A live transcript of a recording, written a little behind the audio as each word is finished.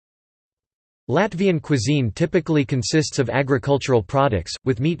Latvian cuisine typically consists of agricultural products,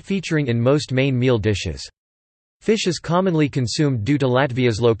 with meat featuring in most main meal dishes. Fish is commonly consumed due to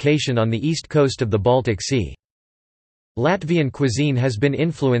Latvia's location on the east coast of the Baltic Sea. Latvian cuisine has been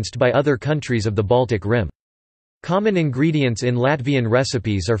influenced by other countries of the Baltic Rim. Common ingredients in Latvian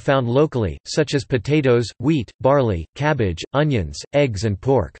recipes are found locally, such as potatoes, wheat, barley, cabbage, onions, eggs and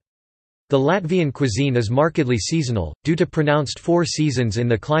pork. The Latvian cuisine is markedly seasonal, due to pronounced 4 seasons in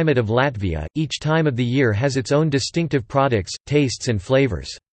the climate of Latvia. Each time of the year has its own distinctive products, tastes and flavors.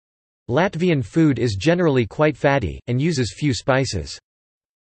 Latvian food is generally quite fatty, and uses few spices.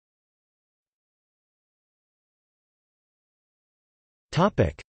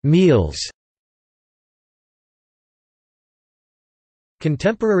 Meals.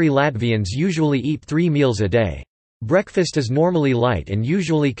 Contemporary Latvians usually eat 3 meals a day. Breakfast is normally light and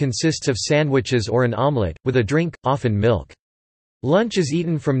usually consists of sandwiches or an omelette, with a drink, often milk. Lunch is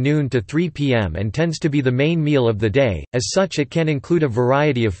eaten from noon to 3 p.m. and tends to be the main meal of the day, as such it can include a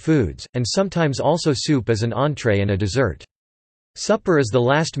variety of foods, and sometimes also soup as an entree and a dessert. Supper is the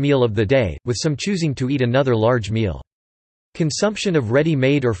last meal of the day, with some choosing to eat another large meal. Consumption of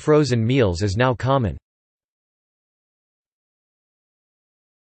ready-made or frozen meals is now common.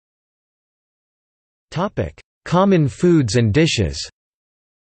 Common foods and dishes.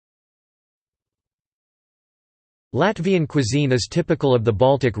 Latvian cuisine is typical of the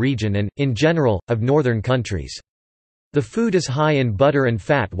Baltic region and, in general, of northern countries. The food is high in butter and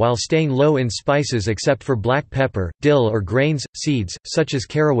fat while staying low in spices except for black pepper, dill or grains, seeds, such as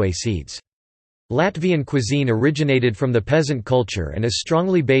caraway seeds. Latvian cuisine originated from the peasant culture and is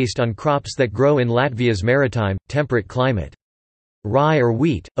strongly based on crops that grow in Latvia's maritime, temperate climate. Rye or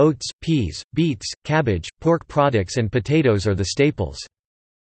wheat, oats, peas, beets, cabbage, pork products and potatoes are the staples.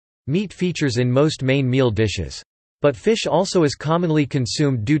 Meat features in most main meal dishes. But fish also is commonly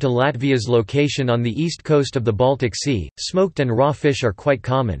consumed due to Latvia's location on the east coast of the Baltic Sea. Smoked and raw fish are quite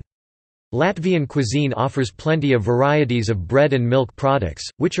common. Latvian cuisine offers plenty of varieties of bread and milk products,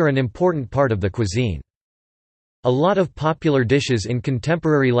 which are an important part of the cuisine. A lot of popular dishes in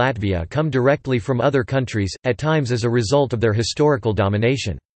contemporary Latvia come directly from other countries, at times as a result of their historical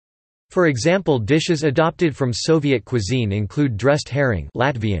domination. For example, dishes adopted from Soviet cuisine include dressed herring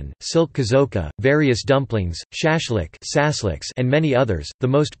Latvian, silk kazoka, various dumplings, shashlik and many others. The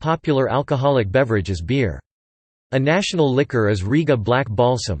most popular alcoholic beverage is beer. A national liquor is Riga Black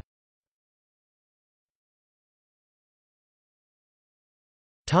Balsam.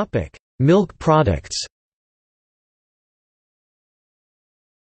 Milk products.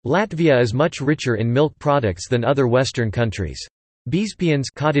 Latvia is much richer in milk products than other Western countries. Biezpiens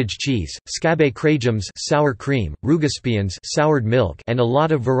cottage cheese, skabe krājums sour cream, rugaspiens soured milk, and a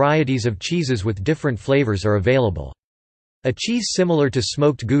lot of varieties of cheeses with different flavors are available. A cheese similar to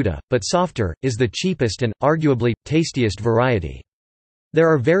smoked Gouda, but softer, is the cheapest and, arguably, tastiest variety.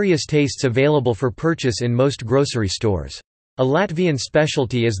 There are various tastes available for purchase in most grocery stores. A Latvian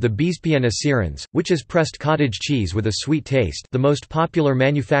specialty is the Biezpiena sirens, which is pressed cottage cheese with a sweet taste. The most popular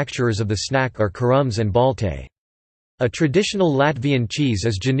manufacturers of the snack are Karums and Baltai. A traditional Latvian cheese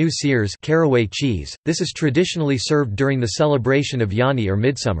is Janu sirs caraway cheese. This is traditionally served during the celebration of Jāņi or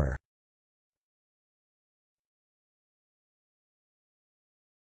Midsummer.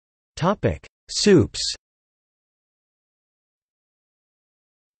 Soups.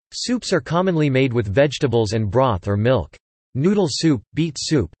 Soups are commonly made with vegetables and broth or milk. Noodle soup, beet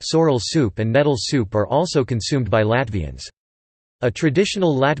soup, sorrel soup and nettle soup are also consumed by Latvians. A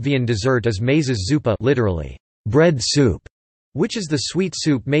traditional Latvian dessert is maizes zupa, literally, bread soup, which is the sweet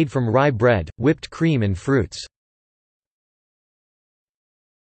soup made from rye bread, whipped cream and fruits.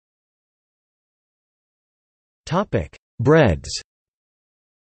 Breads.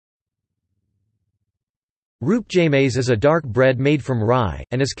 Rupjēmēs is a dark bread made from rye,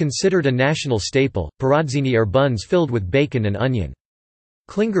 and is considered a national staple. Paradzini are buns filled with bacon and onion.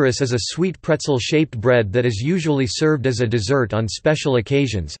 Klingeris is a sweet pretzel-shaped bread that is usually served as a dessert on special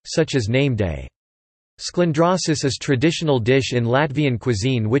occasions, such as name day. Sklendrosis is traditional dish in Latvian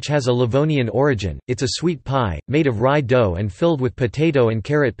cuisine which has a Livonian origin. It's a sweet pie, made of rye dough and filled with potato and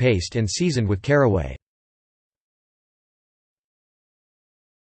carrot paste and seasoned with caraway.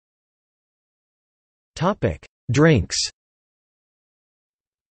 Drinks.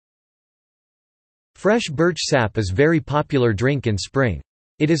 Fresh birch sap is very popular drink in spring.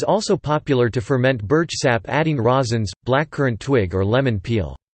 It is also popular to ferment birch sap adding rosins, blackcurrant twig or lemon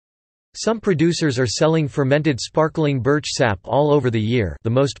peel. Some producers are selling fermented sparkling birch sap all over the year.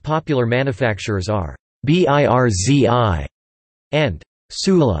 The most popular manufacturers are Birzi and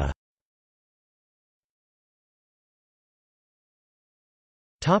Sula.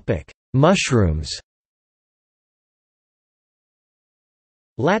 Mushrooms.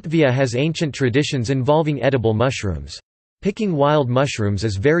 Latvia has ancient traditions involving edible mushrooms. Picking wild mushrooms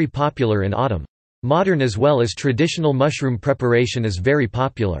is very popular in autumn. Modern as well as traditional mushroom preparation is very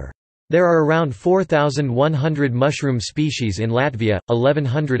popular. There are around 4,100 mushroom species in Latvia,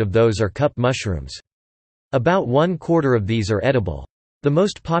 1,100 of those are cup mushrooms. About 1/4 of these are edible. The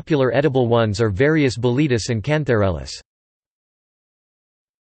most popular edible ones are various Boletus and Cantharellus.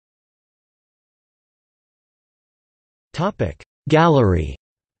 Gallery.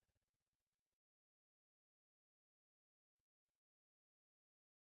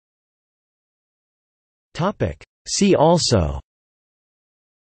 See also: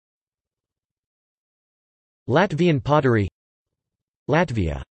 Latvian pottery,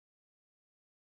 Latvia.